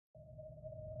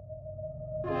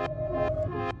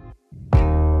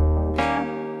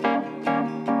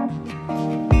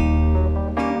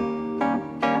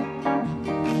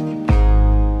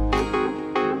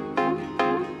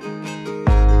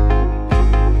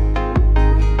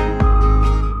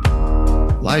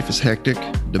Life is hectic,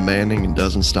 demanding, and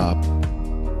doesn't stop.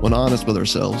 When honest with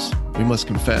ourselves, we must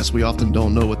confess we often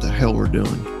don't know what the hell we're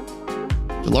doing.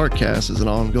 The Larkcast is an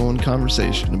ongoing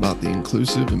conversation about the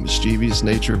inclusive and mischievous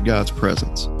nature of God's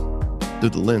presence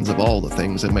through the lens of all the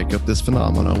things that make up this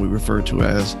phenomenon we refer to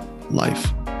as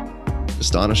life.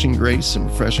 Astonishing grace and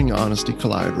refreshing honesty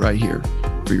collide right here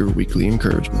for your weekly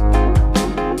encouragement.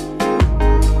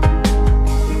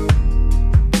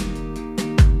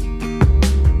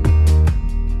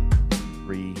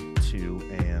 3, 2,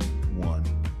 and 1.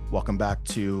 Welcome back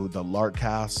to the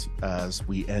Larkcast. As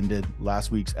we ended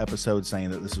last week's episode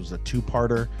saying that this was a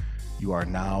two-parter, you are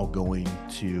now going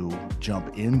to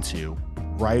jump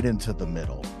right into the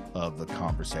middle of the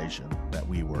conversation that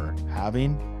we were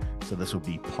having. So this will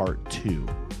be part 2.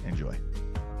 Enjoy.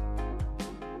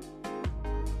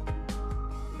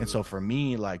 And so for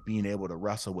me, like being able to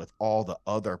wrestle with all the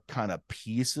other kind of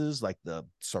pieces, like the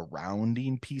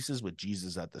surrounding pieces with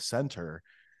Jesus at the center,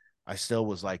 I still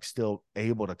was still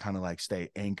able to kind of stay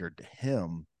anchored to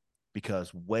him,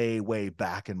 because way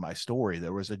back in my story,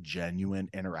 there was a genuine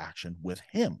interaction with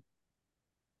him.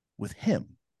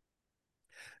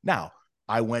 Now,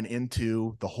 I went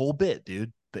into the whole bit,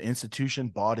 dude. The institution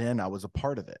bought in. I was a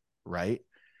part of it, right?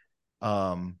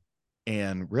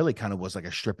 And really kind of was like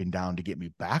a stripping down to get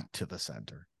me back to the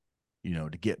center,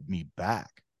 to get me back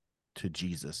to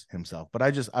Jesus himself. But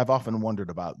I've often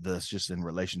wondered about this just in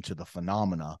relation to the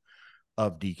phenomena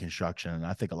of deconstruction. And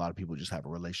I think a lot of people just have a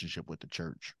relationship with the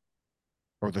church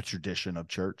or the tradition of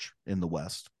church in the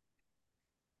West.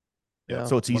 Yeah.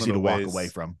 So it's easy to walk away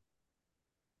from.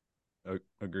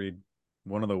 Agreed.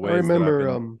 One of the ways I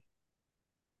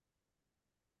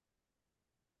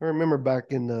remember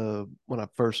back in when I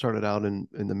first started out in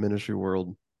the ministry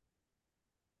world.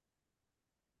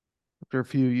 After a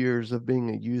few years of being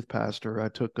a youth pastor, I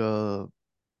took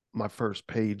my first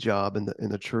paid job in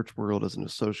the church world as an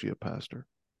associate pastor,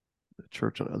 the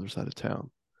church on the other side of town.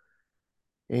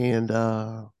 And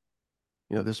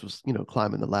this was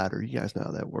climbing the ladder. You guys know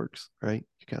how that works, right?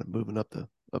 You're kind of moving up the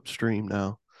upstream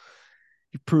now.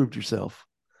 You've proved yourself.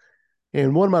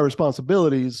 And one of my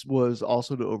responsibilities was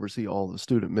also to oversee all the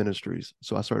student ministries.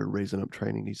 So I started raising up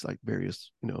training these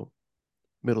various,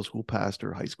 middle school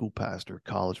pastor, high school pastor,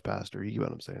 college pastor, you know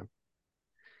what I'm saying?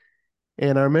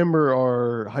 And I remember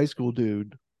our high school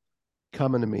dude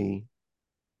coming to me,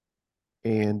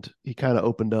 and he kind of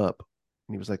opened up,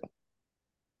 and he was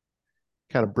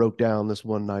kind of broke down this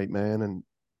one night, man. And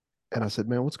I said,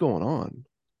 man, what's going on?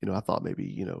 I thought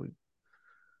maybe,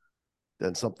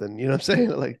 done something, you know what I'm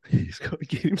saying? Like he's going to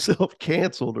get himself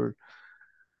canceled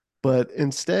but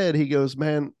instead he goes,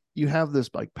 man, you have this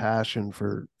passion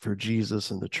for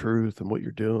Jesus and the truth and what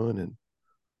you're doing.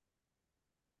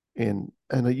 And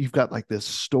you've got this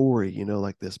story,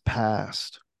 this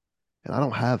past. And I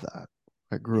don't have that.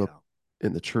 I grew up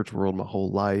in the church world my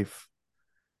whole life.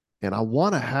 And I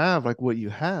want to have what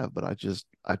you have, but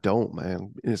I don't,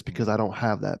 man. And it's because I don't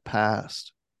have that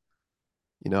past.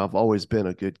 I've always been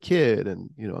a good kid, and,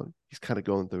 he's kind of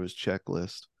going through his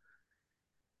checklist.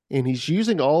 And he's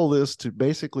using all this to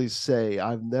basically say,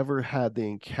 I've never had the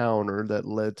encounter that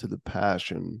led to the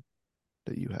passion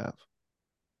that you have.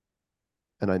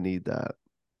 And I need that.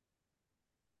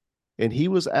 And he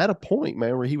was at a point,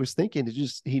 man, where he was thinking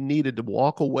he needed to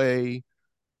walk away,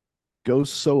 go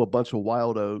sow a bunch of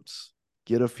wild oats,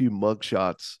 get a few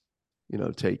mugshots,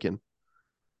 taken.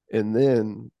 And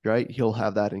then, right, he'll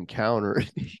have that encounter and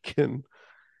he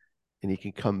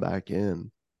can come back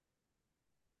in.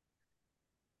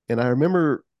 And I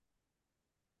remember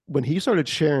when he started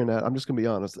sharing that, I'm just going to be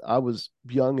honest, I was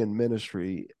young in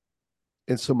ministry.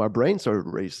 And so my brain started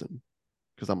racing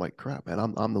because I'm like, crap,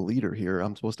 man, I'm the leader here.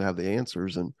 I'm supposed to have the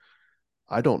answers. And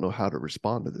I don't know how to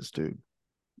respond to this dude.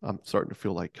 I'm starting to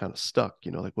feel kind of stuck,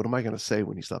 what am I going to say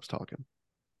when he stops talking?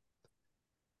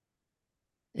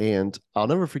 And I'll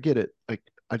never forget it.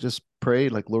 I just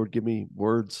prayed, Lord, give me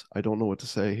words. I don't know what to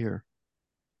say here.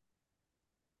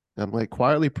 And I'm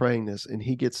quietly praying this, and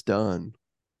he gets done.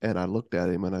 And I looked at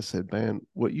him and I said, man,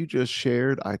 what you just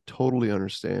shared, I totally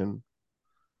understand.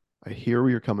 I hear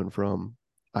where you're coming from.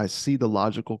 I see the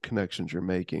logical connections you're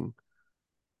making.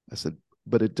 I said,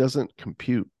 but it doesn't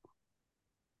compute.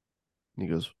 And he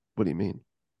goes, what do you mean?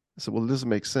 I said, well, it doesn't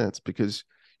make sense because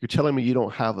you're telling me you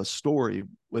don't have a story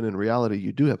when in reality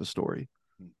you do have a story.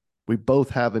 We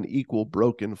both have an equal,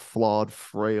 broken, flawed,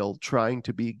 frail, trying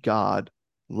to be God,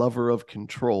 lover of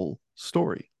control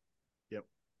story. Yep.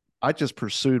 I just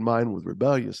pursued mine with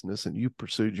rebelliousness, and you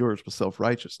pursued yours with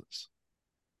self-righteousness.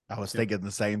 I was thinking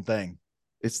the same thing.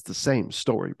 It's the same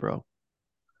story, bro.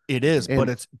 It is, And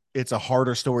but it's a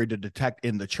harder story to detect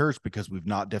in the church because we've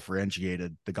not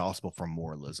differentiated the gospel from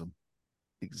moralism.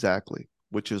 exactly,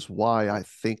 which is why I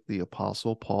think the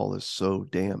Apostle Paul is so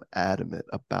damn adamant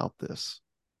about this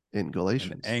in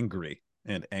Galatians. And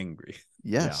angry.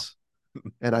 Yes.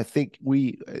 And I think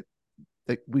we've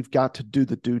got to do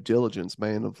the due diligence,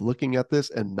 man, of looking at this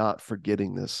and not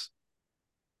forgetting this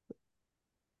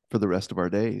for the rest of our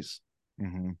days.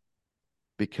 Mm-hmm.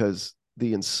 Because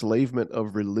the enslavement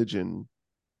of religion,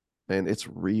 man, it's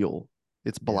real.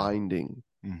 It's blinding.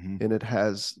 Mm-hmm. And it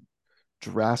has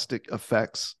drastic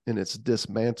effects in its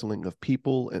dismantling of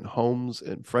people and homes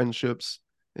and friendships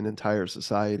and entire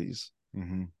societies.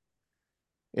 Mm-hmm.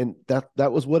 And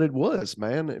that was what it was,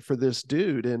 man, for this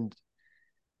dude. And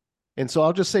so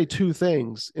I'll just say two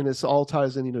things, and this all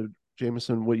ties in,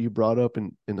 Jameson, what you brought up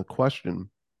in the question.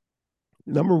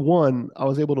 Number one, I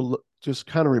was able to just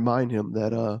kind of remind him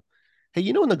that, hey,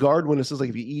 in the garden when it says like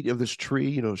if you eat of this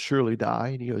tree, surely die.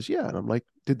 And he goes, yeah. And I'm like,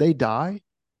 did they die?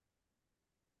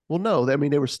 Well, no. I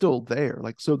mean, they were still there.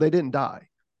 Like, so they didn't die.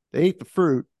 They ate the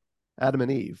fruit, Adam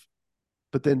and Eve,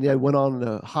 but then they went on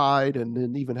to hide and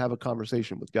then even have a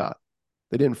conversation with God.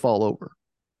 They didn't fall over.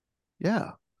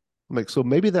 Yeah. I'm like, so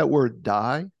maybe that word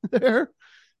die there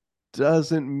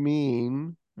doesn't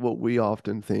mean what we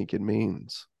often think it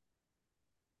means.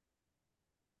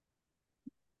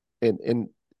 And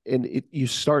you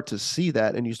start to see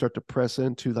that, and you start to press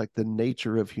into like the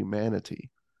nature of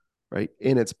humanity, right?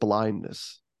 In its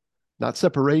blindness, not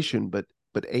separation, but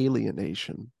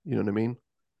alienation. You know what I mean?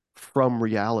 From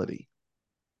reality.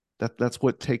 That's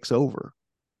what takes over.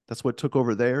 That's what took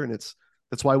over there, and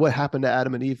that's why what happened to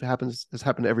Adam and Eve has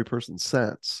happened to every person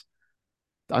since.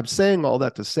 I'm saying all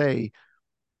that to say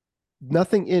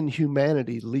nothing in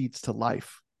humanity leads to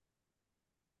life,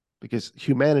 because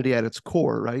humanity at its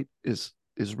core, right, is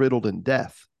riddled in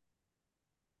death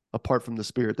apart from the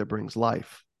spirit that brings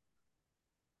life.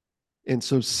 And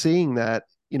so seeing that,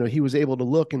 he was able to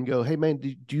look and go, hey man,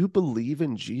 do you believe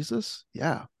in Jesus?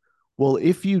 Yeah. Well,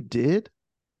 if you did,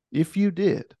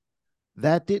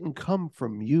 that didn't come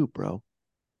from you, bro.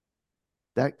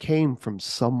 That came from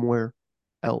somewhere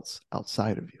else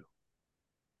outside of you.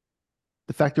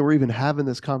 The fact that we're even having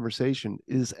this conversation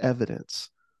is evidence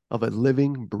of a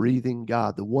living, breathing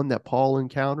God, the one that Paul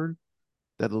encountered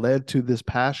that led to this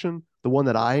passion, the one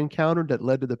that I encountered that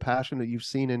led to the passion that you've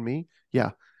seen in me.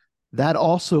 Yeah, that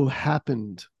also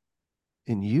happened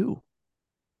in you.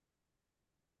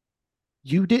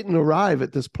 You didn't arrive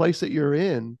at this place that you're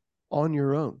in on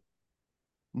your own.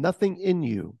 Nothing in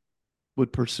you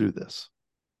would pursue this.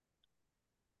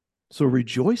 So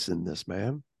rejoice in this,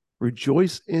 man.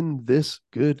 Rejoice in this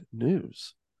good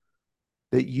news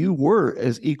that you were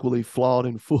as equally flawed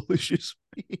and foolish as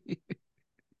me.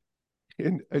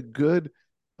 And a good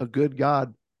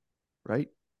God, right,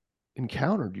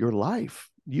 encountered your life.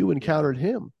 You encountered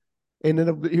him. And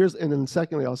then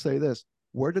secondly, I'll say this.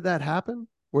 Where did that happen?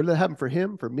 Where did that happen for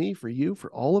him, for me, for you,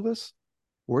 for all of us?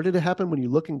 Where did it happen? When you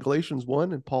look in Galatians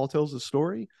 1 and Paul tells the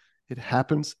story, it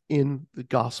happens in the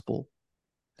gospel.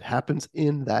 It happens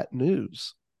in that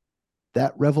news,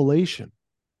 that revelation.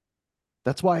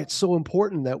 That's why it's so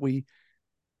important that we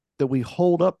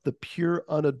hold up the pure,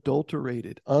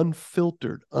 unadulterated,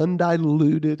 unfiltered,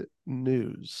 undiluted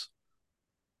news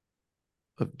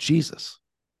of Jesus,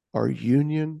 our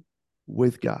union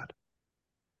with God.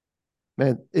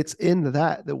 Man, it's in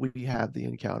that we have the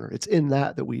encounter. It's in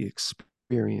that we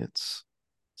experience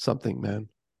something, man,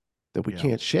 that we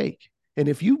can't shake. And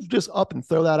if you just up and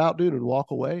throw that out, dude, and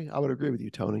walk away, I would agree with you,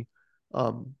 Tony.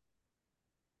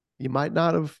 You might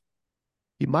not have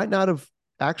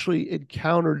actually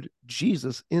encountered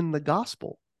Jesus in the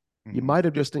gospel. Mm-hmm. You might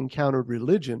have just encountered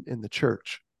religion in the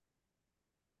church.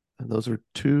 And those are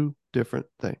two different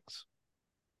things.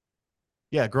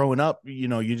 Yeah, growing up,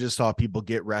 you just saw people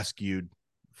get rescued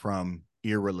from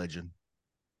irreligion.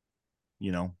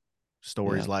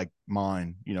 Stories like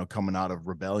mine, coming out of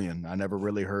rebellion. I never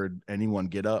really heard anyone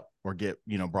get up or get,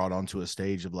 brought onto a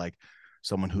stage of like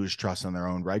someone who's trusting their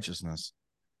own righteousness.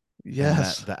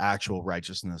 Yes. And the actual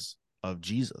righteousness of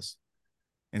Jesus.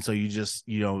 And so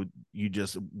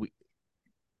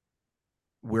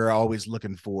we're always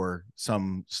looking for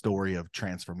some story of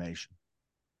transformation,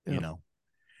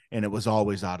 and it was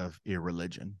always out of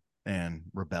irreligion and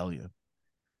rebellion.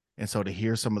 And so to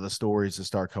hear some of the stories that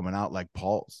start coming out, like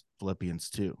Paul's, Philippians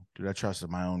 2, dude, I trusted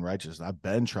my own righteousness. I've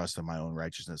been trusting my own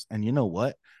righteousness. And you know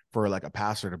what? For like a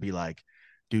pastor to be like,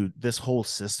 dude, this whole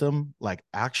system like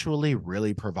actually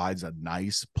really provides a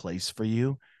nice place for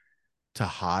you to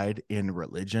hide in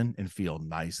religion and feel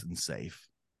nice and safe.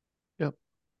 Yep.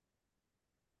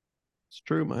 It's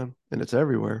true, man. And it's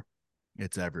everywhere.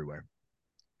 It's everywhere.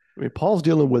 I mean, Paul's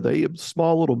dealing with a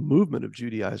small little movement of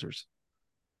Judaizers.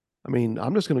 I mean,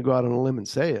 I'm just going to go out on a limb and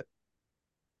say it.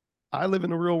 I live in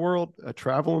the real world. I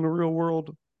travel in the real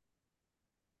world.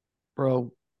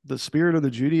 Bro, the spirit of the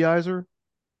Judaizer,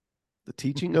 the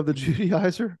teaching of the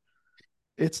Judaizer,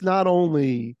 it's not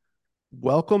only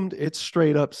welcomed, it's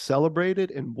straight up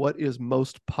celebrated. And what is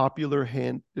most popular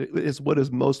is what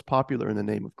is most popular in the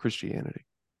name of Christianity.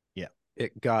 Yeah.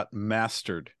 It got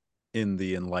mastered in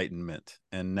the Enlightenment,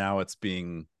 and now it's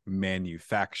being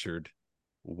manufactured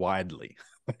widely.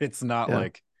 It's not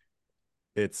like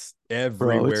it's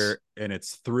everywhere. Bro, and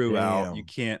it's throughout. Damn. You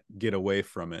can't get away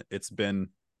from it. It's been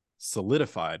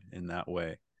solidified in that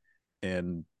way.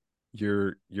 And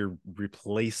you're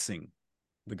replacing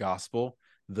the gospel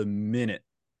the minute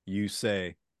you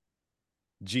say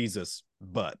Jesus,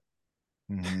 but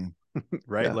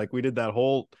right? Yeah. Like we did that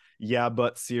whole yeah,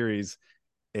 but series,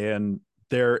 and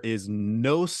there is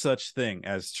no such thing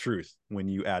as truth when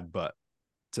you add but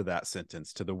to that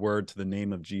sentence, to the word, to the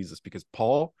name of Jesus, because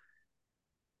Paul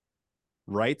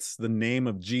writes the name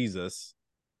of Jesus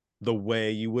the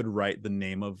way you would write the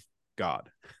name of God.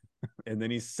 And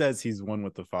then he says he's one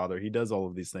with the Father. He does all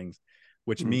of these things,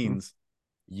 which means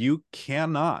you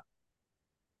cannot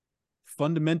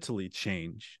fundamentally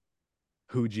change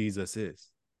who Jesus is.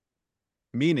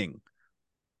 Meaning,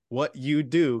 what you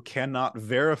do cannot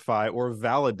verify or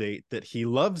validate that he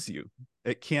loves you.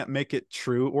 It can't make it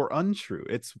true or untrue.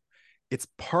 It's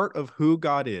part of who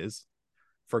God is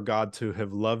for God to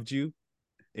have loved you,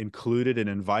 included and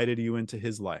invited you into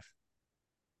his life.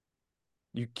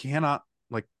 You cannot,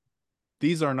 like,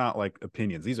 these are not like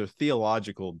opinions. These are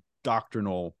theological,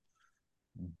 doctrinal,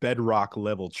 bedrock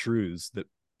level truths that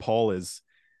Paul is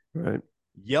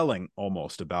yelling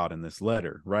almost about in this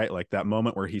letter, right? Like that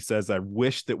moment where he says, I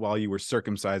wish that while you were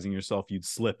circumcising yourself, you'd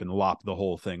slip and lop the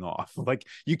whole thing off. Like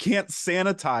you can't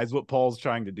sanitize what Paul's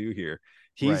trying to do here.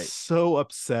 He's so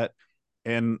upset.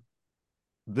 And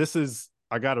this is,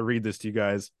 I got to read this to you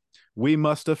guys. We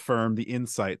must affirm the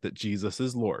insight that Jesus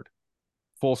is Lord.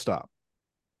 Full stop.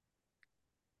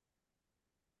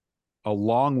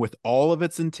 Along with all of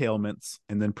its entailments,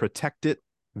 and then protect it,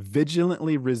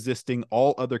 vigilantly resisting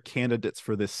all other candidates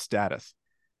for this status.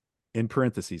 In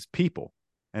parentheses, people,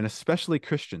 and especially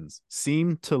Christians,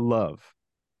 seem to love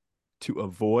to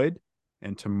avoid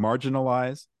and to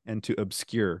marginalize and to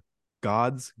obscure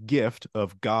God's gift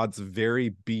of God's very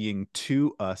being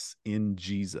to us in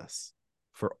Jesus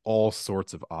for all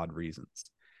sorts of odd reasons.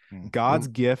 God's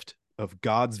gift of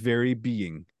God's very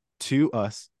being to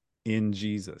us in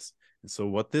Jesus. And so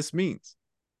what this means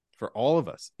for all of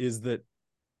us is that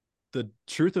the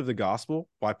truth of the gospel,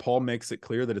 why Paul makes it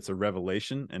clear that it's a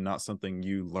revelation and not something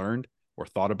you learned or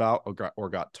thought about or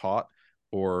got taught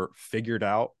or figured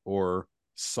out or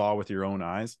saw with your own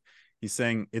eyes. He's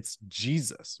saying it's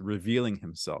Jesus revealing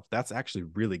himself. That's actually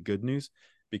really good news,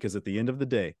 because at the end of the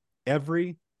day,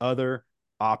 every other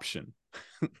option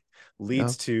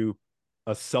leads to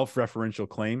a self-referential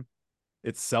claim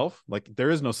itself. Like there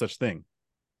is no such thing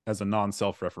as a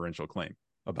non-self-referential claim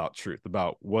about truth,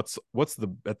 about what's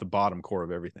the at the bottom core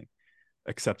of everything,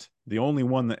 except the only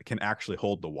one that can actually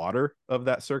hold the water of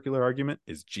that circular argument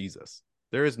is Jesus.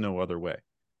 There is no other way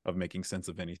of making sense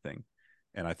of anything.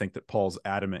 And I think that Paul's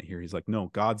adamant here. He's like, no,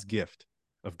 God's gift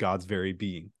of God's very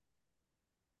being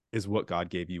is what God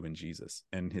gave you in Jesus.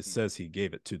 And he says he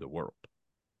gave it to the world.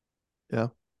 Yeah.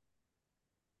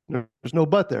 There's no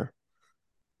but there.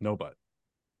 No but.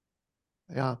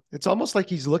 Yeah. It's almost like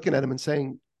he's looking at him and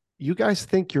saying, you guys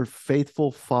think you're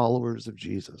faithful followers of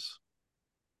Jesus,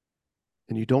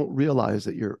 and you don't realize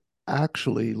that you're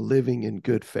actually living in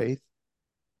good faith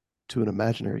to an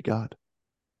imaginary God.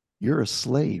 You're a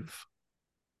slave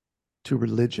to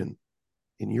religion,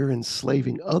 and you're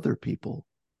enslaving other people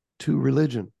to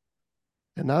religion.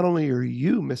 And not only are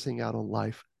you missing out on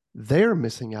life, they're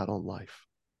missing out on life.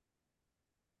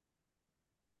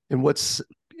 And what's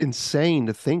insane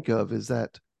to think of is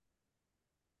that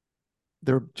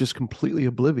they're just completely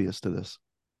oblivious to this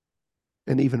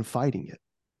and even fighting it.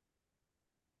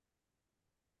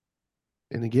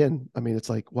 And again, I mean, it's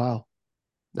like, wow.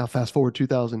 Now fast forward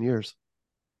 2,000 years.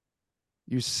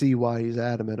 You see why he's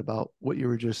adamant about what you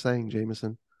were just saying,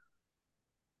 Jameson.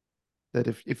 That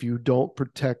if you don't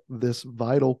protect this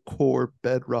vital core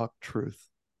bedrock truth,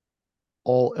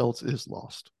 all else is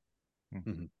lost.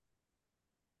 Mm-hmm.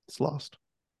 It's lost.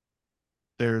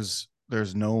 There's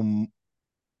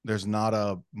not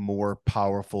a more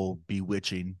powerful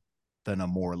bewitching than a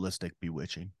moralistic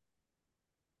bewitching.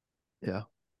 Yeah,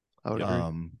 I would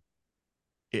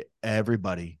agree.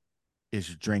 Everybody is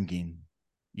drinking,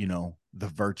 the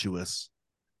virtuous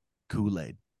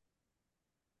Kool-Aid.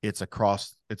 It's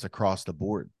across the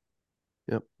board.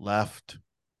 Yep. Left,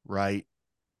 right,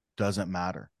 doesn't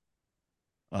matter.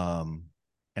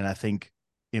 And I think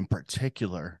in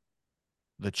particular,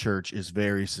 the church is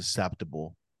very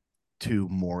susceptible to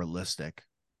moralistic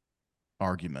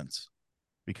arguments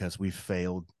because we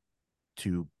failed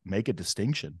to make a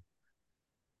distinction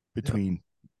between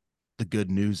the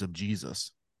good news of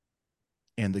Jesus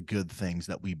and the good things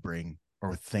that we bring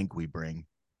or think we bring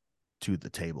to the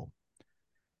table.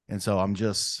 And so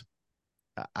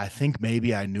I think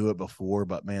maybe I knew it before,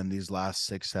 but man, these last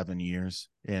 6-7 years,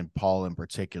 and Paul in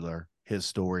particular, his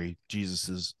story,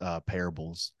 Jesus's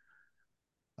parables,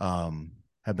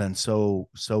 have been so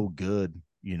good,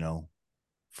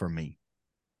 for me,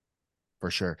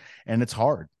 for sure. And it's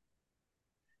hard.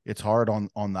 It's hard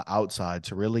on the outside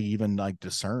to really even like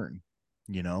discern,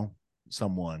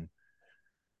 someone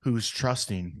who's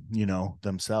trusting,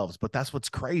 themselves. But that's what's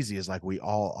crazy is like we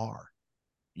all are,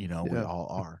 we all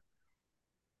are.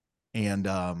 And,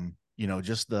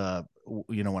 just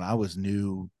when I was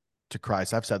new to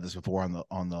Christ, I've said this before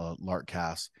on the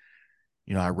Larkcast,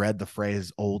 I read the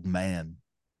phrase old man,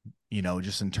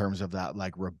 just in terms of that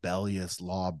like rebellious,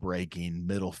 law breaking,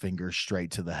 middle finger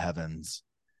straight to the heavens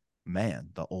man,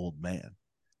 the old man.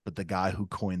 But the guy who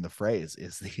coined the phrase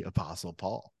is the Apostle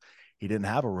Paul. He didn't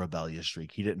have a rebellious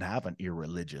streak. He didn't have an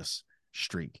irreligious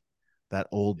streak. That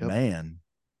old man,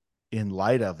 in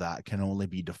light of that, can only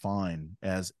be defined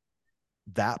as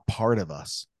that part of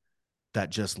us that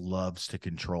just loves to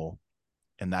control,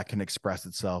 and that can express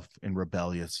itself in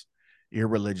rebellious,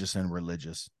 irreligious, and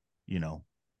religious,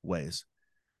 ways.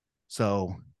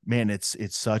 So, man, it's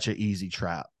such an easy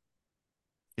trap.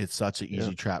 It's such an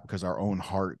easy trap because our own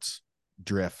hearts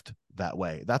drift that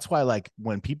way. That's why, like,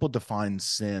 when people define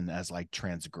sin as like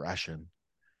transgression,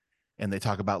 and they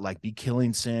talk about like be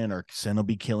killing sin or sin will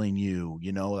be killing you,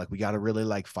 like we got to really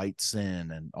like fight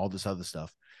sin and all this other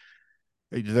stuff.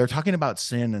 They're talking about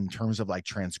sin in terms of like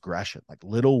transgression, like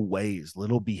little ways,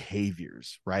 little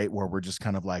behaviors, right? Where we're just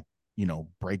kind of like,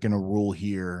 breaking a rule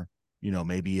here,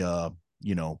 maybe a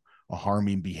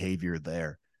harming behavior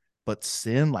there. But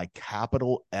sin, like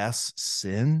capital S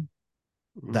sin,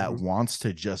 that wants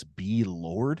to just be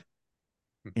Lord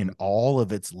in all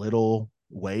of its little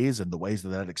ways and the ways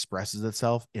that expresses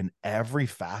itself in every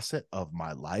facet of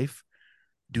my life,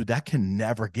 dude, that can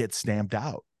never get stamped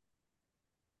out.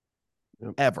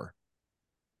 Ever.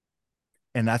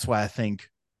 And that's why I think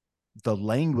the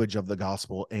language of the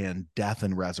gospel and death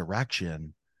and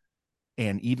resurrection,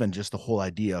 and even just the whole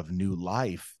idea of new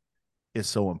life, is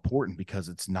so important, because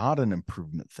it's not an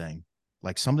improvement thing.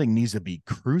 Like something needs to be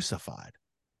crucified.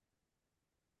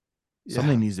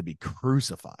 Something needs to be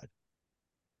crucified.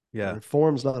 Yeah.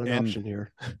 Reform's not an option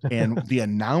here. And the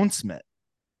announcement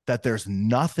that there's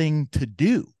nothing to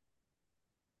do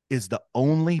is the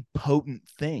only potent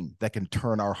thing that can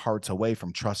turn our hearts away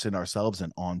from trusting ourselves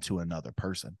and onto another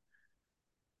person.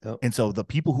 And so the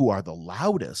people who are the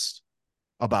loudest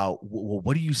about, well,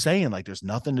 what are you saying? Like there's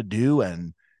nothing to do,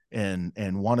 and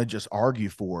want to just argue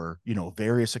for,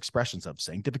 various expressions of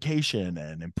sanctification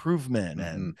and improvement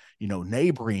and,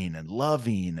 neighboring and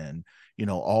loving and,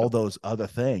 all those other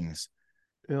things.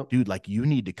 Dude, like you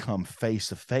need to come face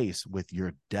to face with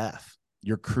your death,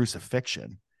 your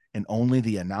crucifixion, and only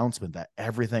the announcement that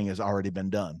everything has already been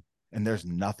done and there's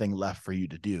nothing left for you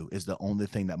to do is the only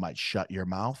thing that might shut your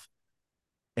mouth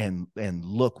and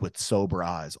look with sober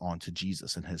eyes onto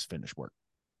Jesus and his finished work.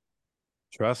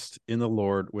 Trust in the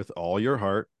Lord with all your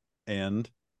heart and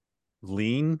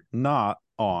lean not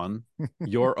on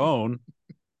your own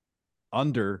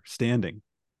understanding.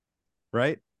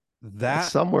 Right?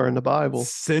 That's somewhere in the Bible.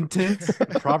 Sentence,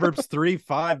 Proverbs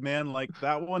 3:5, man, like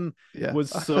that one was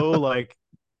so like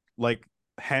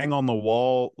hang on the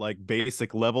wall, like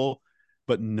basic level,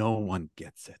 but no one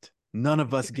gets it. None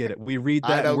of us get it. We read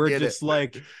that and we're just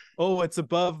like, oh, it's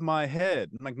above my head.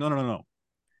 I'm like, no.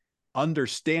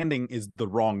 Understanding is the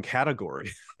wrong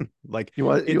category. Like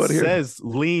it says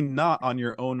lean not on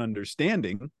your own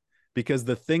understanding, because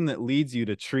the thing that leads you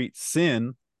to treat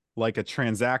sin like a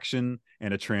transaction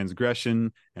and a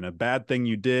transgression and a bad thing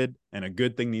you did and a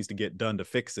good thing needs to get done to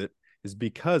fix it is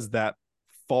because that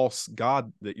false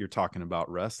God that you're talking about,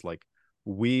 Russ, like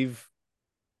we've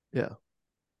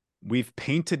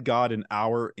painted God in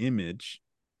our image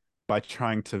by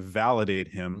trying to validate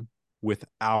him with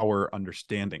our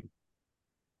understanding.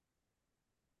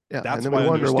 That's why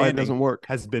understanding doesn't work.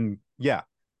 Has been,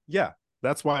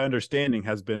 that's why understanding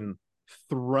has been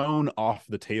thrown off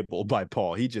the table by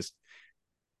Paul.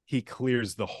 He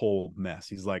clears the whole mess.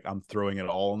 He's like, I'm throwing it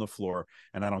all on the floor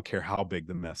and I don't care how big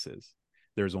the mess is.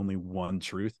 there's only one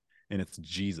truth, and it's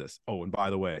Jesus. Oh, and by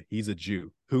the way, he's a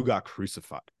Jew who got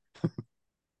crucified.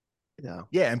 Yeah.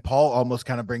 Yeah. And Paul almost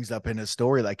kind of brings up in his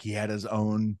story, like he had his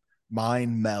own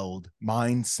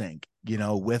mind sync,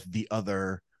 with the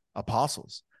other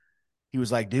apostles. He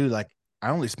was like, dude, like I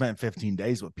only spent 15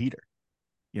 days with Peter.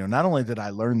 Not only did I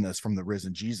learn this from the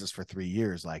risen Jesus for 3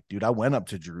 years, like, dude, I went up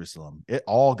to Jerusalem. It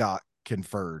all got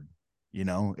conferred,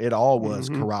 it all was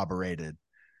corroborated.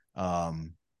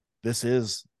 This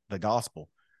is the gospel.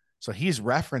 So he's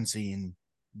referencing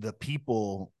the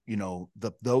people,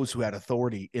 those who had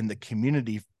authority in the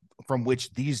community from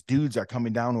which these dudes are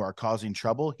coming down who are causing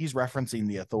trouble. He's referencing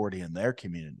the authority in their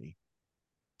community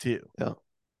too. Yeah.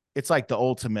 It's like the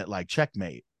ultimate like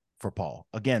checkmate for Paul.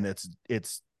 Again, it's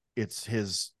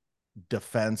his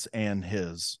defense and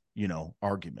his,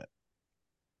 argument.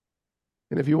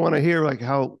 And if you want to hear like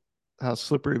how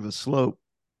slippery of a slope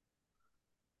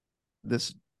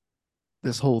this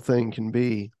whole thing can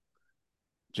be,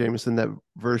 Jameson, that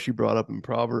verse you brought up in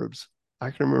Proverbs,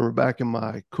 I can remember back in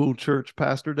my cool church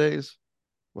pastor days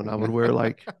when I would wear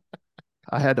like,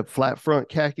 I had the flat front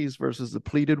khakis versus the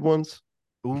pleated ones.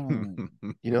 Ooh,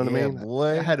 you know what I mean?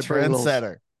 Boy, I had to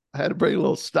trendsetter. I had to bring a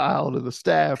little style to the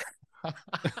staff.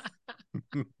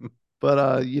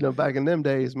 But back in them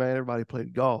days, man, everybody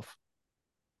played golf.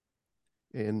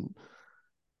 And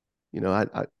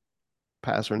I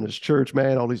pastor in this church,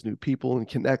 man, all these new people and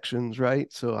connections,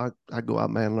 right? So I go out,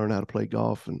 man, learn how to play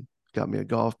golf, and got me a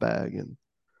golf bag, and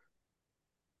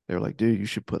they're like, dude, you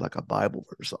should put like a Bible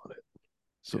verse on it.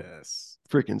 So Yes.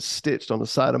 freaking stitched on the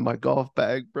side of my golf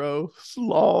bag, bro, as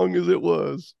long as it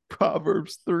was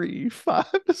Proverbs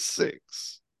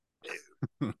 3:5-6.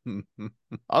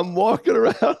 I'm walking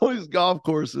around all these golf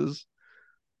courses.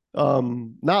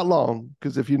 Not long,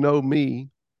 because if you know me,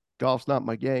 golf's not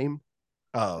my game.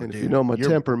 Oh, and dude, if you know my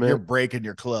temperament, you're breaking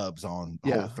your clubs on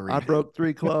hole 3. I broke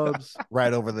 3 clubs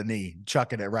right over the knee,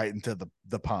 chucking it right into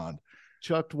the pond.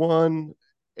 Chucked one,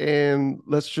 and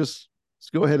let's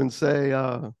go ahead and say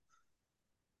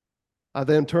I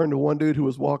then turned to one dude who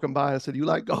was walking by and said, "You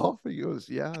like golf?" He goes,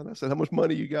 "Yeah." And I said, "How much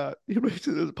money you got?" He reached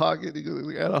in his pocket. He goes,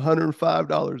 "I got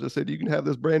 $105." I said, "You can have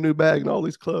this brand new bag and all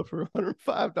these clubs for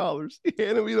 $105." He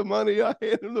handed me the money. I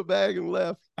handed him the bag and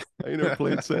left. I ain't never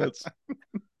played since.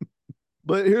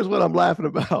 But here's what I'm laughing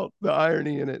about. The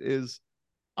irony in it is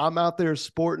I'm out there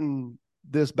sporting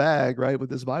this bag, right, with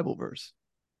this Bible verse,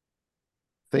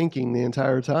 thinking the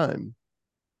entire time,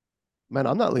 man,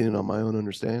 I'm not leaning on my own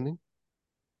understanding.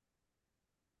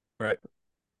 Right.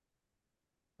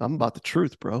 I'm about the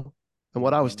truth, bro. And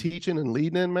what I was teaching and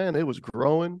leading in, man, it was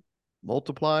growing,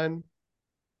 multiplying,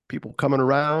 people coming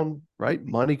around, right?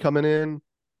 Money coming in,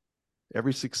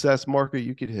 every success marker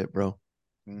you could hit, bro.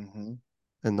 Mm-hmm.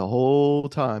 And the whole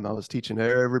time I was teaching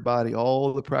everybody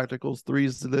all the practicals,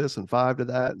 3s to this and 5 to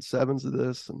that and 7s to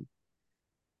this, and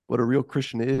what a real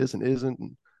Christian is and isn't,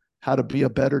 and how to be a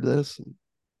better this. And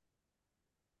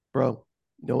bro,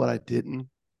 you know what I didn't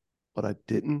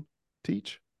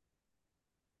teach?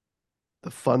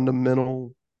 The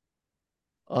fundamental,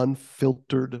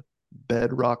 unfiltered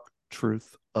bedrock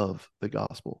truth of the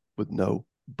gospel with no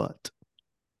but.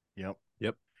 Yep.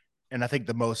 Yep. And I think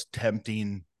the most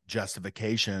tempting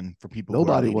justification for people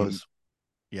Nobody was.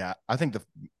 Yeah, I think the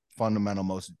fundamental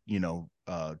most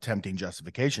tempting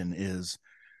justification is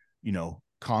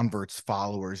converts,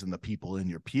 followers, and the people in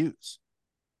your pews.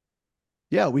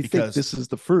 Yeah, think this is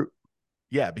the fruit.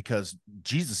 Yeah, because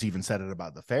Jesus even said it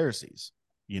about the Pharisees.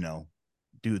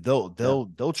 Dude,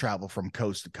 they'll travel from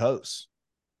coast to coast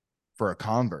for a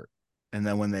convert, and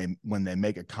then when they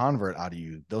make a convert out of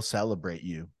you, they'll celebrate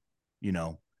you.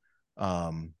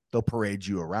 They'll parade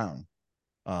you around.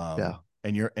 Yeah.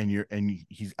 And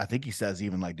he's, I think he says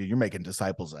even like, dude, you're making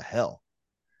disciples of hell,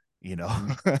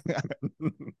 Yeah.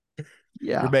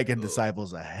 You're making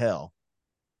disciples of hell.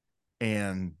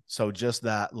 And so just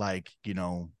that, like,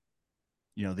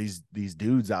 these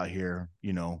dudes out here,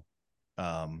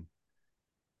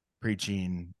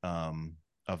 preaching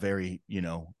a very,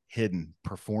 hidden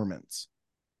performance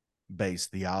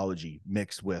based theology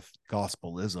mixed with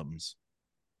gospelisms.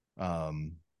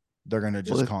 They're going to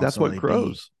just constantly that's what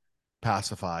grows. Be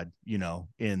pacified,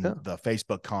 in the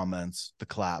Facebook comments, the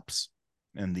claps,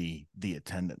 and the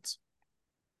attendance.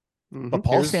 Mm-hmm. But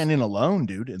Paul's standing alone,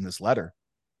 dude, in this letter.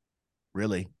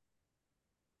 Really.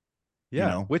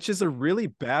 Yeah, which is a really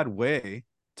bad way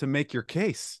to make your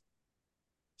case.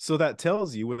 So that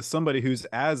tells you, with somebody who's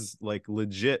as like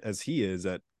legit as he is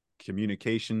at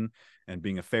communication and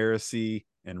being a Pharisee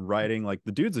and writing, like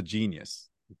the dude's a genius.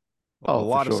 A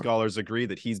lot of scholars agree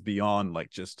that he's beyond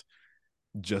like just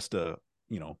a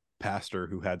pastor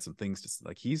who had some things to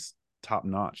like. He's top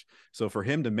notch. So for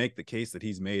him to make the case that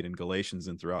he's made in Galatians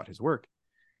and throughout his work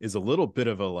is a little bit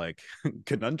of a like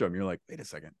conundrum. You're like, wait a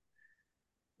second,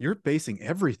 you're basing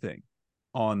everything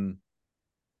on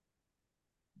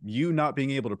you not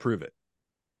being able to prove it,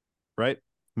 right?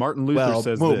 Martin Luther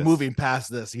says this. Moving past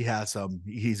this,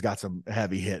 he's got some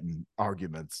heavy hitting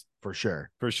arguments for sure.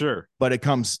 But it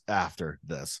comes after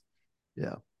this.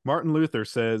 Yeah. Martin Luther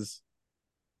says,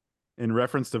 in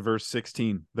reference to verse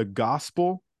 16, the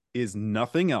gospel is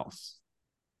nothing else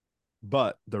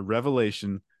but the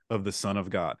revelation of the Son of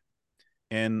God.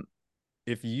 And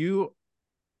if you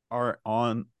are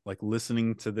on like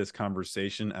listening to this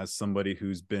conversation as somebody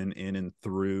who's been in and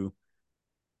through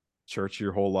church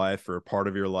your whole life, or a part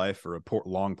of your life, or a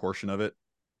long portion of it,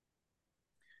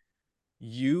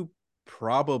 you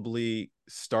probably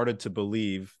started to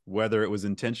believe, whether it was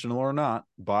intentional or not,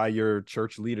 by your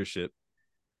church leadership,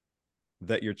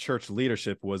 that your church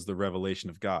leadership was the revelation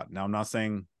of God. Now, I'm not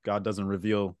saying God doesn't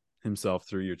reveal himself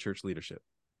through your church leadership.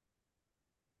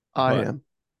 I am.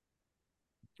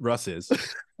 Russ is.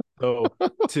 So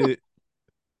I'm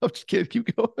just kidding.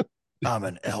 Keep going. I'm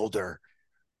an elder.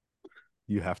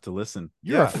 You have to listen.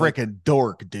 You're a freaking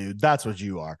dork, dude. That's what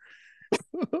you are.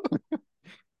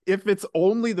 If it's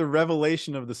only the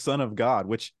revelation of the Son of God,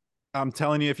 which I'm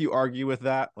telling you, if you argue with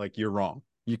that, like, you're wrong.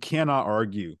 You cannot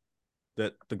argue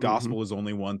that the gospel is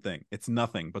only one thing. It's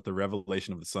nothing but the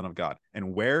revelation of the Son of God.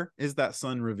 And where is that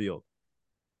Son revealed?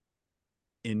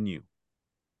 In you.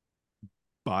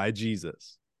 By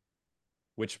Jesus.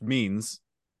 Which means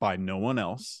by no one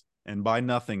else, and by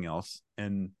nothing else,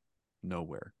 and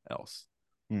nowhere else.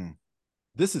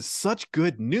 This is such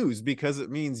good news, because it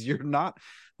means you're not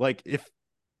like, if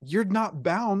you're not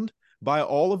bound by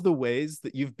all of the ways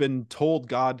that you've been told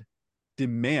God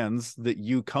demands that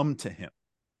you come to him.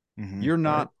 You're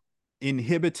not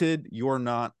inhibited. You're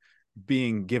not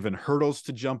being given hurdles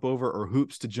to jump over or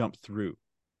hoops to jump through.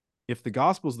 If the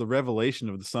gospel is the revelation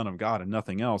of the Son of God and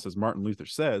nothing else, as Martin Luther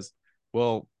says,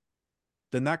 well,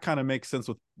 then that kind of makes sense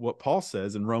with what Paul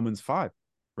says in Romans 5,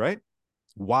 right?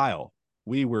 While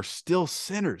we were still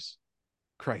sinners,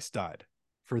 Christ died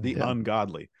for the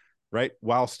ungodly, right?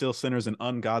 While still sinners and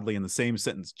ungodly in the same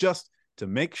sentence, just to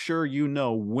make sure you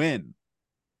know when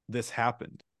this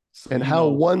happened. So and how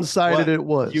one-sided it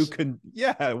was. You can,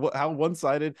 how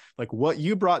one-sided, like what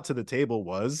you brought to the table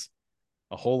was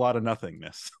a whole lot of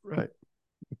nothingness. Right.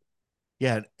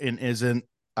 Yeah. And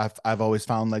I've always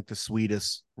found like the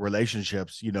sweetest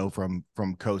relationships, you know, from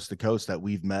coast to coast that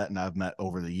we've met and I've met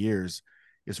over the years.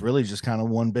 It's really just kind of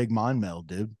one big mind meld,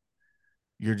 dude.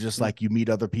 You're just like, you meet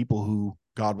other people who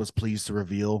God was pleased to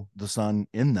reveal the Son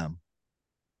in them.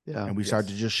 Yeah. And we start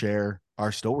to just share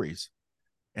our stories,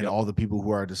 and all the people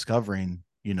who are discovering,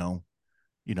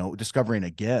 discovering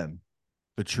again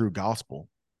the true gospel.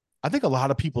 I think a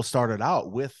lot of people started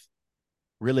out with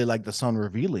really like the Son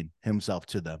revealing himself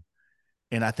to them.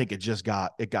 And I think it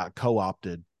got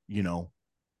co-opted,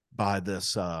 by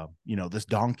this, this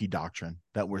donkey doctrine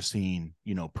that we're seeing,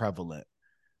 prevalent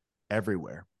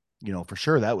everywhere. For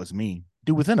sure that was me.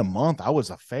 Dude, within a month, I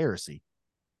was a Pharisee.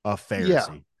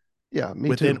 Yeah,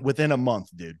 me too. Within a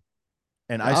month, dude.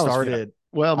 And I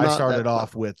started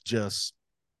off with just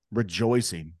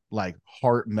rejoicing, like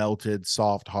heart melted,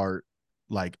 soft heart,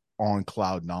 like on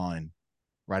cloud 9,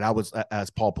 right? I was, as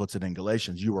Paul puts it in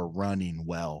Galatians, you were running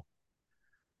well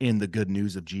in the good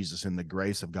news of Jesus and the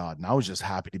grace of God. And I was just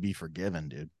happy to be forgiven,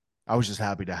 dude. I was just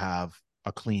happy to have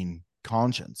a clean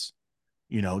conscience,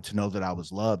 to know that I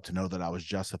was loved, to know that I was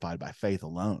justified by faith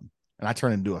alone. And I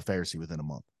turned into a Pharisee within a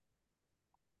month.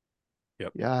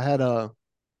 Yep. Yeah, I had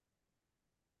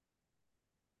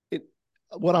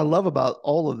what I love about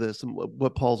all of this and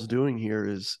what Paul's doing here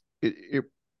is it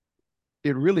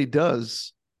really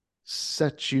does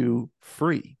set you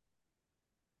free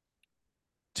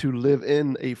to live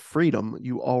in a freedom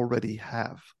you already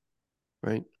have,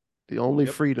 right? The only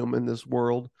freedom in this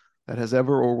world that has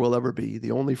ever or will ever be,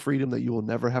 the only freedom that you will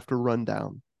never have to run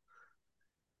down.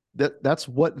 That's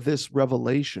what this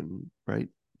revelation, right,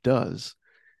 does.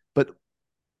 But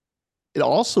it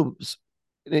also,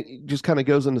 it just kind of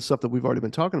goes into stuff that we've already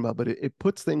been talking about, but it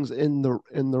puts things in the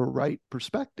right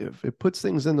perspective. It puts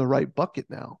things in the right bucket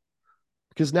now.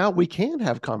 Because now we can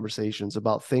have conversations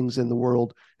about things in the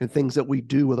world and things that we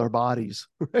do with our bodies,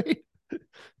 right?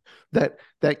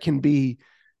 that can be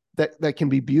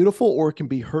beautiful or it can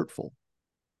be hurtful.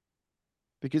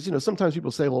 Because sometimes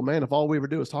people say, "Well, man, if all we ever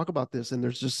do is talk about this," and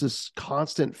there's just this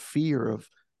constant fear of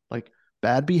like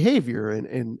bad behavior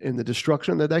and the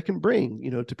destruction that can bring,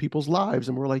 to people's lives.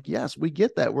 And we're like, yes, we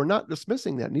get that. We're not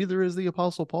dismissing that. Neither is the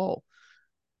Apostle Paul.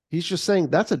 He's just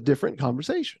saying that's a different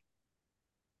conversation.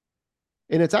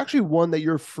 And it's actually one that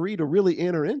you're free to really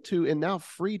enter into, and now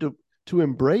free to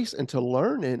embrace and to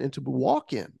learn in and to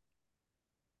walk in,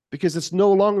 because it's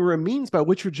no longer a means by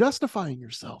which you're justifying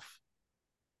yourself.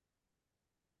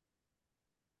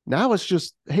 Now it's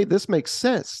just, hey, this makes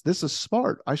sense. This is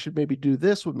smart. I should maybe do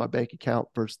this with my bank account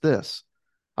versus this.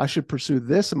 I should pursue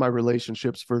this in my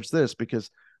relationships versus this,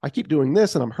 because I keep doing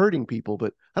this and I'm hurting people,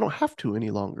 but I don't have to any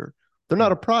longer. They're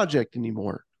not a project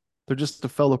anymore. They're just a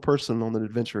fellow person on an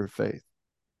adventure of faith.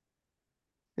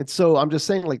 And so I'm just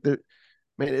saying, like,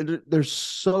 there's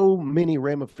so many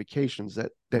ramifications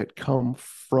that come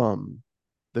from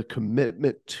the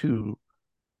commitment to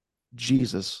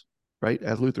Jesus, right?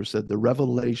 As Luther said, the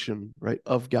revelation, right,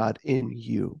 of God in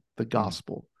you, the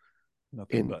gospel.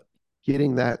 Nothing but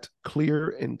getting that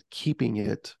clear and keeping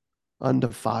it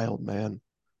undefiled, man.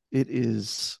 It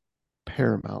is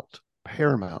paramount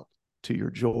to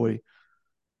your joy,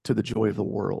 to the joy of the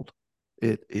world.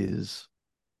 It is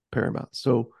paramount.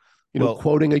 So,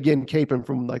 quoting again, Capon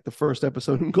from like the first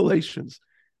episode in Galatians,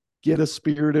 get a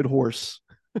spirited horse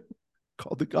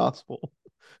called the gospel,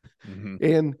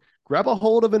 and grab a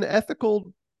hold of an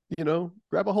ethical,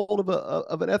 grab a hold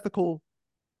of an ethical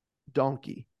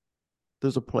donkey.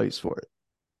 There's a place for it,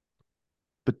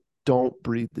 but don't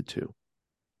breed the two.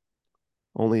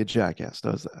 Only a jackass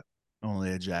does that.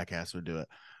 Only a jackass would do it.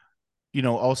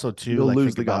 Also too, you'll like,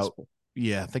 lose the gospel.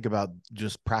 Think about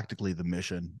just practically the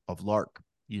mission of Lark,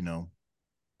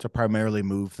 to primarily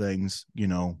move things,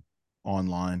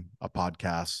 online, a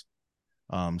podcast,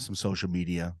 some social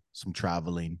media, some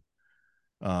traveling.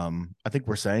 I think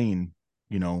we're saying,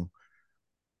 the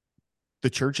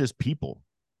church is people,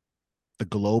 the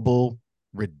global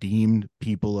redeemed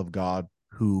people of God,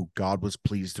 who God was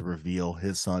pleased to reveal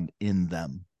his son in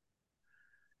them.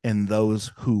 And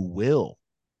those who will,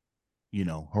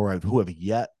 who have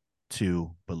yet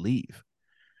to believe.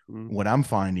 Mm-hmm. What I'm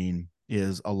finding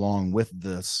is, along with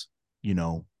this,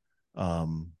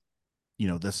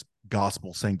 this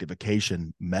gospel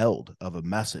sanctification meld of a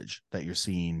message that you're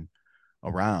seeing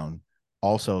around,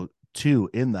 also too,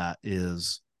 in that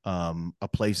is a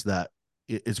place that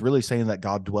is really saying that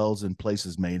God dwells in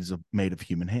places made of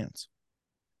human hands.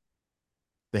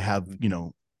 They have,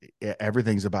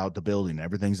 everything's about the building,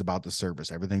 everything's about the service,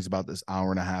 everything's about this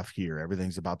hour and a half here,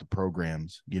 everything's about the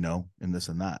programs, and this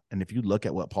and that. And if you look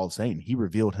at what Paul's saying, he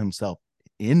revealed himself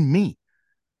in me.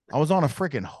 I was on a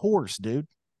freaking horse, dude.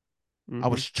 I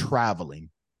was traveling.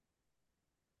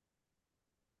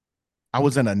 I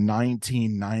was in a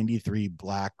 1993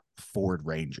 black Ford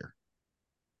Ranger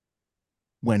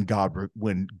when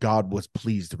God was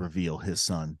pleased to reveal his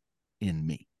son in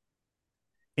me.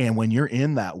 And when you're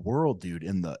in that world, dude,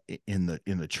 in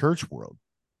the church world,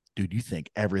 dude, you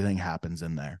think everything happens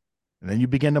in there. And then you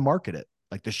begin to market it.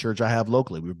 Like this church I have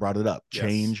locally, we brought it up. Yes.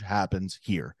 Change happens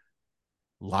here.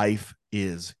 Life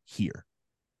is here.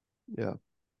 Yeah.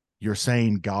 You're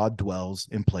saying God dwells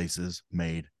in places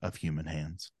made of human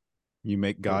hands. You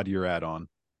make God your add-on.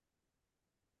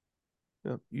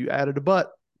 Yeah. You added a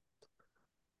butt.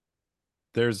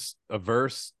 There's a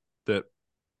verse that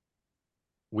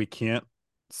we can't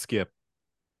skip.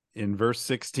 In verse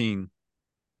 16,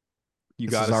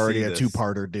 this is already a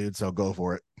two-parter, dude, so go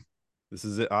for it. This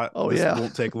is it. This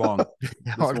won't take long.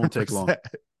 This won't take long.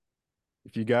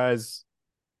 If you guys,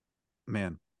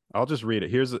 man, I'll just read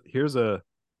it. Here's a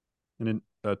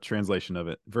translation of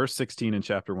it. Verse 16 in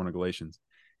chapter 1 of Galatians.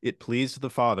 It pleased the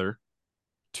Father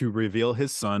to reveal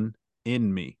his son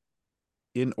in me,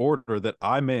 in order that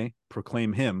I may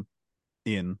proclaim him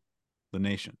in the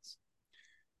nations.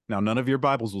 Now, none of your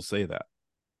Bibles will say that.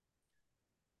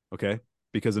 Okay?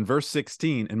 Because in verse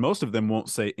 16, and most of them won't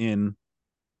say in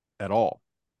at all.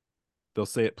 They'll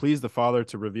say it pleased the Father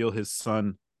to reveal his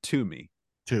son to me,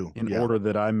 in order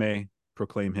that I may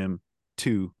proclaim him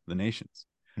to the nations.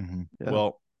 Mm-hmm. Yeah.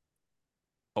 Well,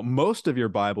 most of your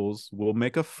Bibles will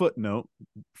make a footnote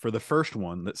for the first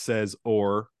one that says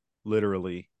or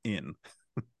literally in.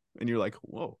 And you're like,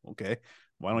 whoa, okay.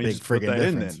 Why don't you just put that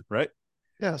in then, right?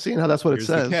 Yeah, seeing how that's what it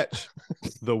says. The catch.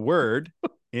 The word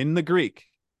in the Greek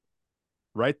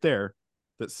right there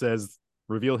that says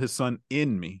reveal his son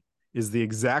in me is the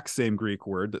exact same Greek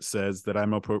word that says that I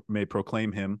may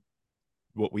proclaim him,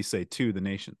 what we say, to the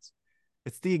nations.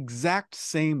 It's the exact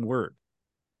same word.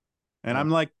 And I'm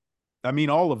like, I mean,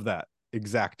 all of that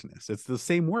exactness. It's the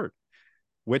same word,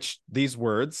 which these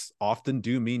words often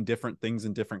do mean different things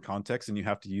in different contexts. And you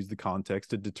have to use the context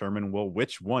to determine, well,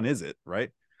 which one is it, right?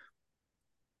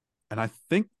 And I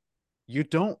think you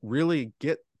don't really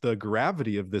get the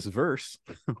gravity of this verse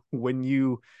when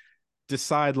you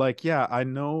decide, like, yeah, I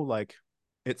know, like,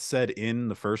 it said in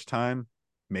the first time,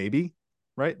 maybe,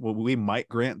 right? Well, we might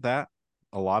grant that.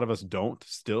 A lot of us don't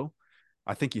still.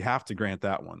 I think you have to grant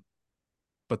that one.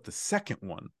 But the second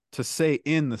one, to say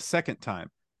in the second time,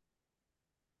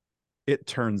 it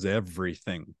turns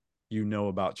everything you know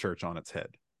about church on its head.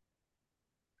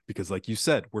 Because like you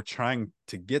said, we're trying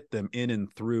to get them in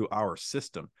and through our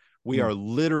system. We are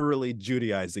literally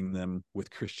Judaizing them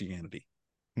with Christianity.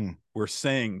 We're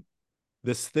saying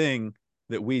this thing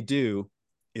that we do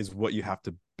is what you have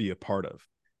to be a part of.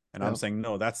 And I'm saying,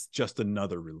 no, that's just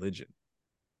another religion.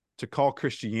 To call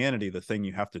Christianity the thing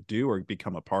you have to do or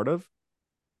become a part of,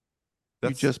 you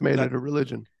just made it a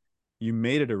religion. You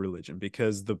made it a religion,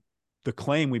 because the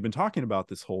claim we've been talking about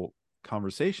this whole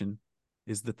conversation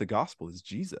is that the gospel is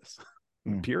Jesus.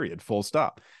 Period. Full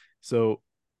stop. So,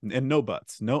 and no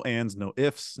buts, no ands, no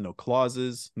ifs, no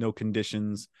clauses, no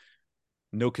conditions,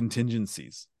 no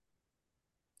contingencies.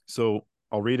 So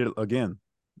I'll read it again.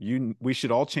 We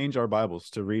should all change our Bibles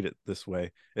to read it this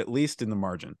way, at least in the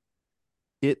margin.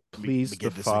 It pleased the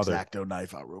Father. Get this X-Acto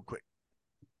knife out real quick.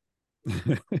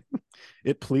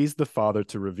 It pleased the Father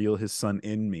to reveal his Son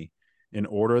in me, in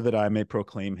order that I may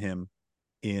proclaim him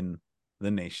in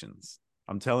the nations.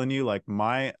 I'm telling you, like,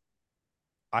 I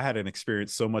had an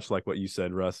experience so much like what you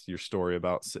said, Russ, your story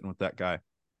about sitting with that guy.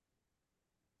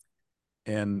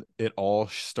 And it all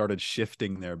started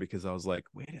shifting there, because I was like,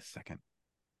 wait a second.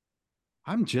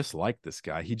 I'm just like this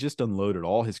guy. He just unloaded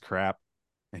all his crap,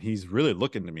 and he's really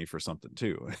looking to me for something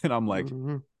too. And I'm like,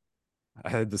 I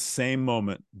had the same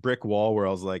moment, brick wall, where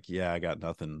I was like, yeah, I got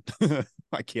nothing.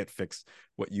 I can't fix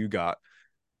what you got.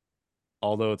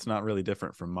 Although it's not really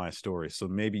different from my story. So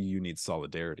maybe you need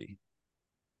solidarity.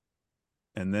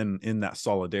 And then in that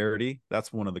solidarity,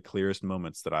 that's one of the clearest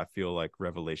moments that I feel like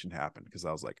revelation happened, because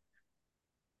I was like,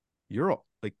 you're all,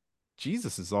 like,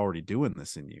 Jesus is already doing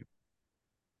this in you.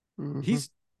 He's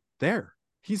there.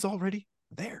 He's already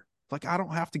there. Like, I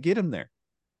don't have to get him there.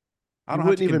 I don't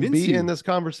have to even be you. in this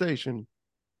conversation.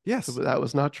 Yes. So that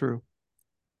was not true.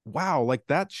 Wow. Like,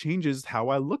 that changes how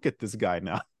I look at this guy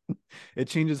now. It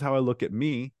changes how I look at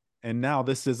me. And now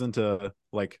this isn't a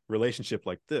like relationship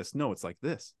like this. No, it's like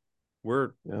this.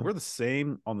 We're the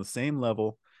same, on the same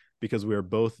level, because we are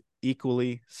both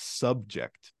equally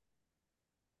subject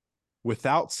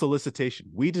without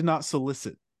solicitation. We did not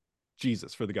solicit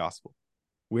Jesus for the gospel.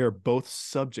 We are both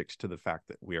subject to the fact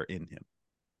that we are in him.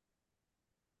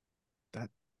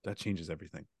 That changes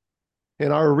everything.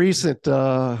 In our recent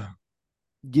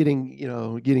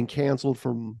getting canceled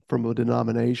from a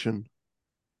denomination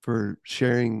for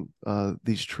sharing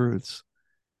these truths,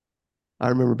 I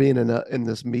remember being in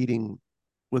this meeting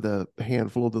with a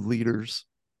handful of the leaders,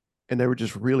 and they were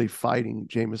just really fighting,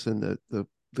 Jameson,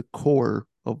 the core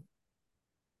of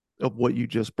what you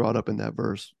just brought up in that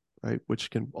verse, right? Which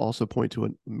can also point to a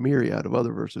myriad of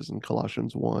other verses in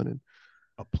Colossians 1 and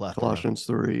a plethora. Colossians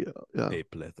 3. A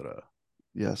plethora.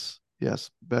 Yes,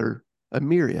 better. A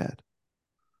myriad.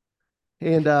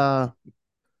 And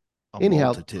anyhow,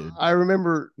 multitude. I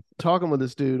remember talking with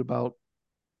this dude about,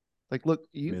 like, look,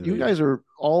 you guys are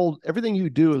everything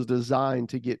you do is designed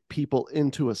to get people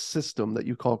into a system that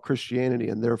you call Christianity,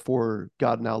 and therefore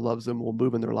God now loves them, will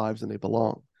move in their lives, and they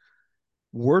belong.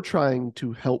 We're trying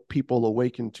to help people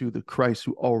awaken to the Christ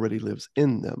who already lives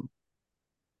in them.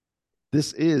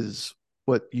 This is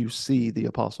what you see the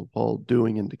Apostle Paul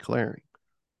doing and declaring.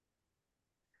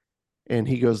 And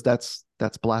he goes, that's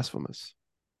blasphemous.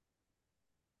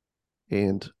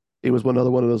 And it was another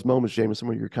one of those moments, Jameson,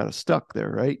 where you're kind of stuck there,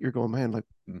 right? You're going, man, like,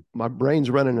 my brain's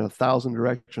running in 1,000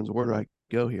 directions. Where do I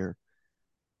go here?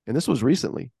 And this was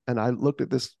recently. And I looked at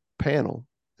this panel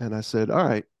and I said, all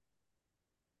right.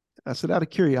 I said, out of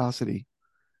curiosity,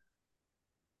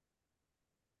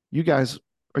 you guys,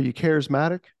 are you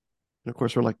charismatic? And of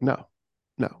course, we're like, no.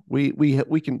 We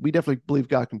definitely believe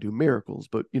God can do miracles,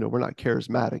 but we're not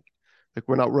charismatic. Like,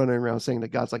 we're not running around saying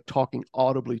that God's like talking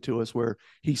audibly to us, where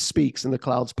he speaks and the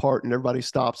clouds part and everybody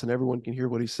stops and everyone can hear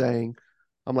what he's saying.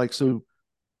 I'm like, so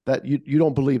that you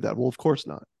don't believe that? Well, of course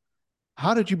not.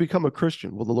 How did you become a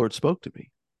Christian? Well, the Lord spoke to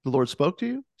me. The Lord spoke to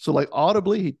you. So, like,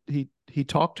 audibly, he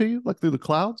talked to you, like, through the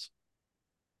clouds.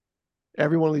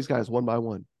 Every one of these guys, one by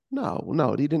one.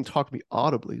 No, he didn't talk to me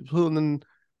audibly. Well,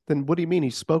 then what do you mean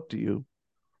he spoke to you?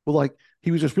 Well, like,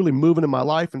 he was just really moving in my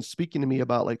life and speaking to me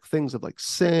about, like, things of, like,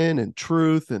 sin and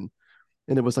truth, and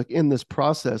it was like, in this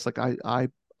process, like, I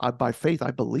by faith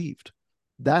I believed.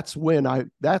 That's where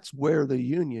the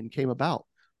union came about.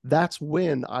 That's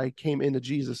when I came into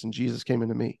Jesus and Jesus came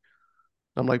into me.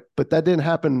 I'm like, but that didn't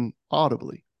happen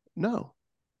audibly. No.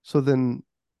 So then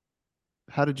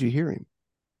how did you hear him?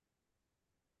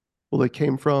 Well, it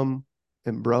came from,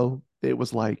 and bro, it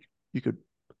was like you could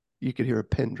hear a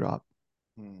pin drop.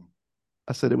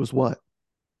 I said, it was what?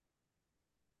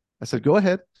 I said, go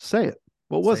ahead, say it.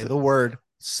 What was Say it? the word.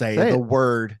 Say Say the it.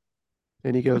 word.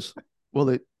 And he goes, well,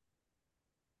 it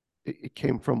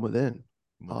came from within.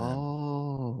 Within.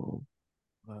 Oh,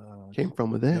 came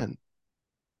from within. Yep.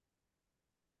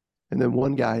 And then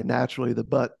one guy, naturally,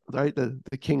 the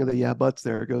king of the yeah buts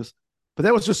there goes, but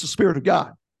that was just the Spirit of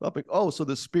God. I'm like, oh, so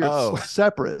the Spirit's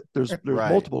separate. There's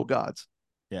right. Multiple gods.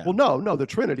 Yeah. Well, no, the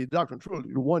Trinity, the doctrine of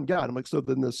Trinity, one God. I'm like, so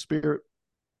then the Spirit,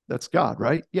 that's God,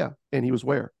 right? Yeah. And he was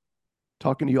where?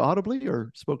 Talking to you audibly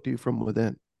or spoke to you from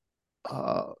within?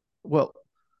 Well,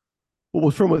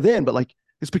 from within, but like,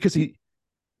 it's because he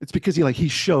like, he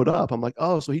showed up. I'm like,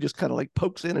 oh, so he just kind of like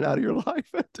pokes in and out of your life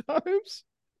at times.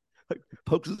 Like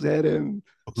pokes his head in.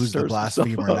 Who's the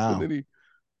blasphemer now? And then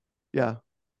yeah.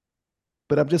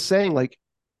 But I'm just saying, like,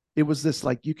 it was this,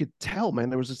 like, you could tell, man,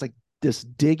 there was this, like, this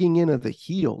digging in of the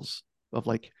heels of,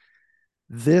 like,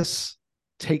 this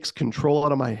takes control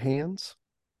out of my hands.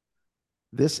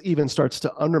 This even starts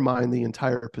to undermine the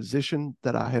entire position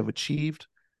that I have achieved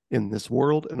in this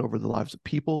world and over the lives of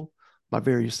people, my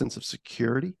very sense of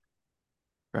security,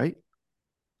 right?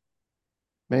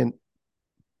 Man,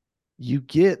 you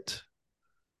get,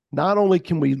 not only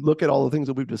can we look at all the things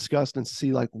that we've discussed and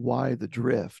see, like, why the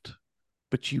drift,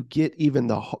 but you get even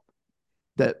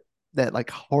that like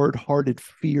hard-hearted,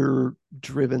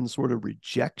 fear-driven sort of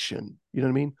rejection, you know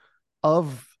what I mean,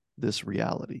 of this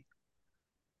reality.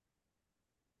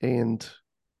 And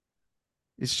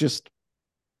it's just,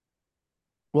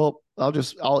 well,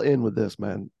 I'll end with this,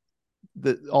 man.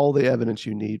 All the evidence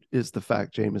you need is the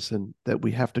fact, Jameson, that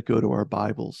we have to go to our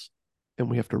Bibles and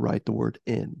we have to write the word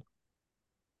in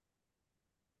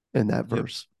that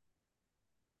verse,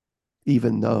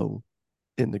 even though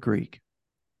in the Greek,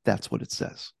 that's what it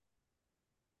says.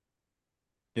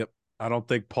 Yep. I don't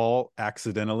think Paul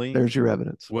accidentally, there's your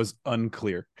evidence, was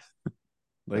unclear.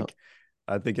 Like,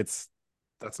 no. I think that's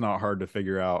not hard to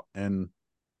figure out. And,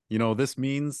 you know, this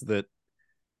means that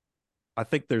I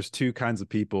think there's two kinds of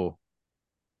people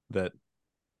that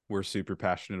we're super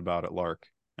passionate about at Lark.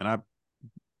 And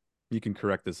you can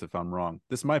correct this if I'm wrong.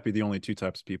 This might be the only two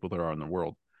types of people there are in the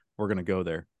world. We're going to go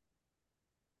there.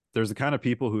 There's the kind of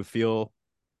people who feel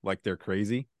like they're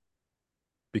crazy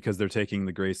because they're taking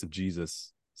the grace of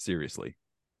Jesus seriously.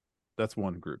 That's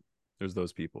one group. There's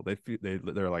those people.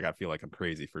 They're like, I feel like I'm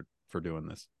crazy for doing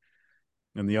this.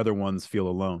 And the other ones feel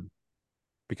alone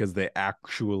because they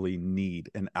actually need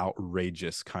an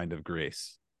outrageous kind of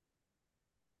grace.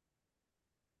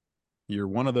 You're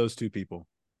one of those two people,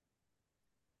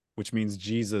 which means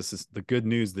Jesus is the good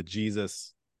news that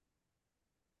Jesus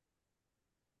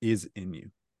is in you.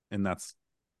 And that's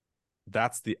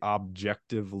the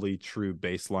objectively true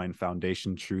baseline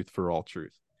foundation truth for all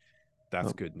truth.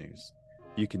 That's good news.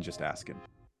 You can just ask him.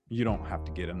 You don't have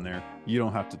to get him there. You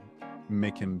don't have to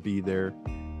make him be there.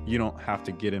 You don't have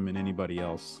to get him in anybody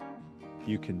else.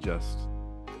 You can just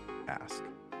ask.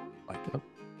 Like,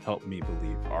 help me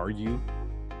believe. Are you?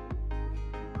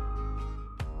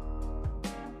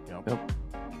 Yep.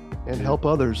 And help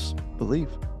others believe.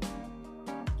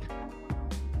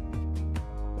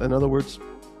 In other words,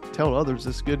 tell others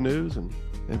this good news and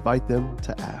invite them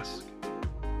to ask.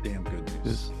 Damn good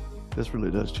news. This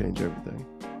really does change everything.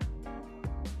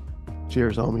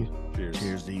 Cheers, homie.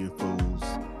 Cheers to you fools.